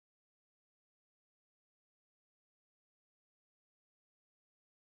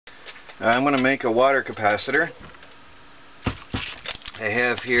I'm going to make a water capacitor. I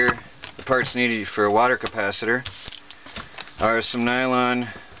have here the parts needed for a water capacitor are some nylon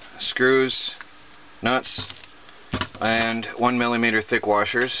screws, nuts, and 1 mm thick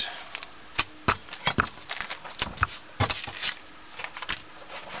washers.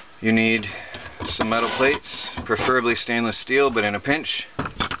 You need some metal plates, preferably stainless steel, but in a pinch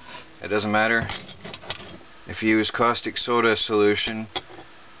it doesn't matter. If you use caustic soda solution,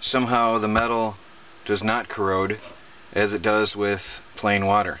 somehow the metal does not corrode as it does with plain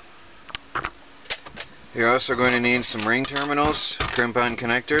water. You're also going to need some ring terminals, crimp-on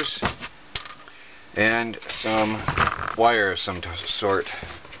connectors, and some wire of some sort.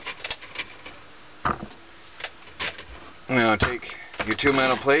 Now take your 2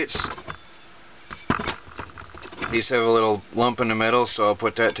 metal plates. These have a little lump in the middle, so I'll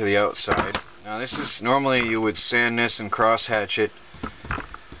put that to the outside. Now this is, normally you would sand this and cross hatch it,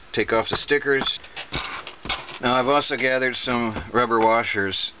 take off the stickers. Now I've also gathered some rubber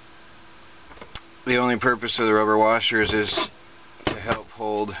washers. The only purpose of the rubber washers is to help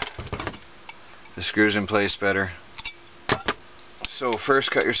hold the screws in place better. So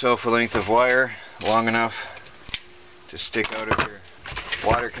first cut yourself a length of wire long enough to stick out of your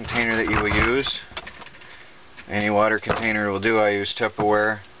water container that you will use. Any water container will do. I use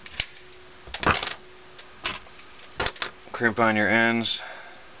Tupperware. Crimp on your ends.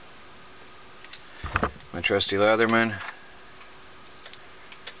 My trusty Leatherman.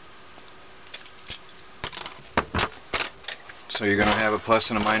 So you're going to have a plus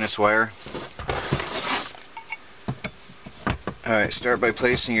and a minus wire. Alright, start by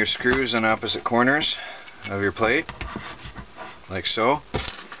placing your screws on opposite corners of your plate, like so.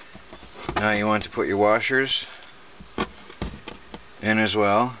 Now you want to put your washers in as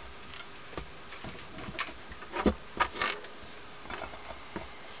well.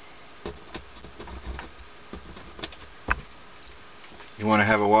 You want to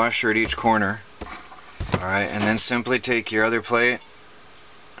have a washer at each corner. Alright, and then simply take your other plate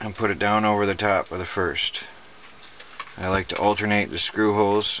and put it down over the top of the first. I like to alternate the screw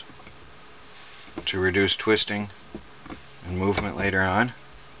holes to reduce twisting and movement later on.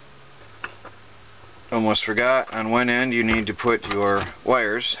 Almost forgot, on one end you need to put your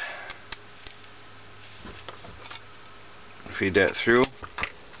wires. Feed that through.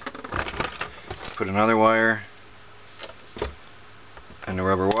 Put another wire and a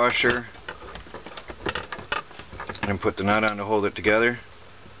rubber washer, and put the nut on to hold it together.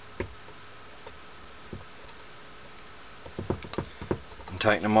 And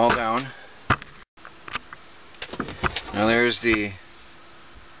tighten them all down. Now there's the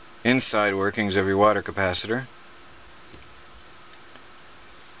inside workings of your water capacitor.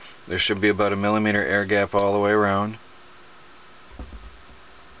 There should be about a millimeter air gap all the way around.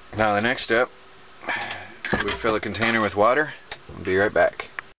 Now the next step, we fill a container with water. I'll be right back.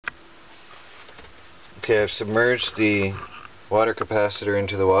 Okay, I've submerged the water capacitor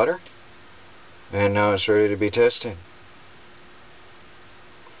into the water, and now it's ready to be tested.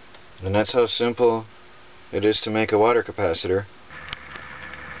 And that's how simple it is to make a water capacitor.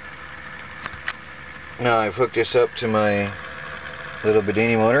 Now I've hooked this up to my little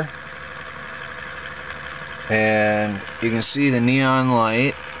Bedini motor, and you can see the neon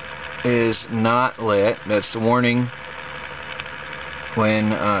light is not lit. That's the warning.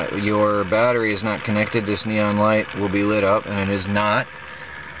 When your battery is not connected, this neon light will be lit up, and it is not.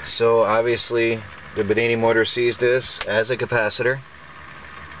 So obviously the Bedini motor sees this as a capacitor.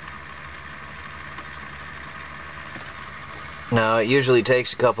 Now it usually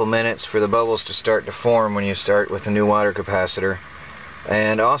takes a couple minutes for the bubbles to start to form when you start with a new water capacitor.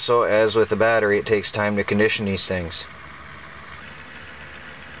 And also, as with the battery, it takes time to condition these things.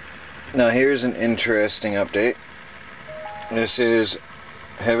 Now here's an interesting update. This is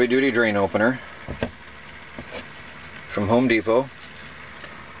a heavy-duty drain opener from Home Depot.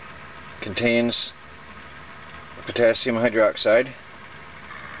 Contains potassium hydroxide.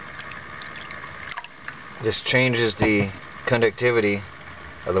 This changes the conductivity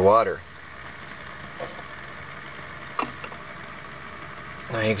of the water.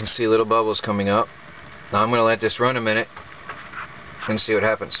 Now you can see little bubbles coming up. Now I'm going to let this run a minute and see what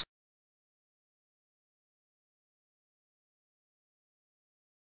happens.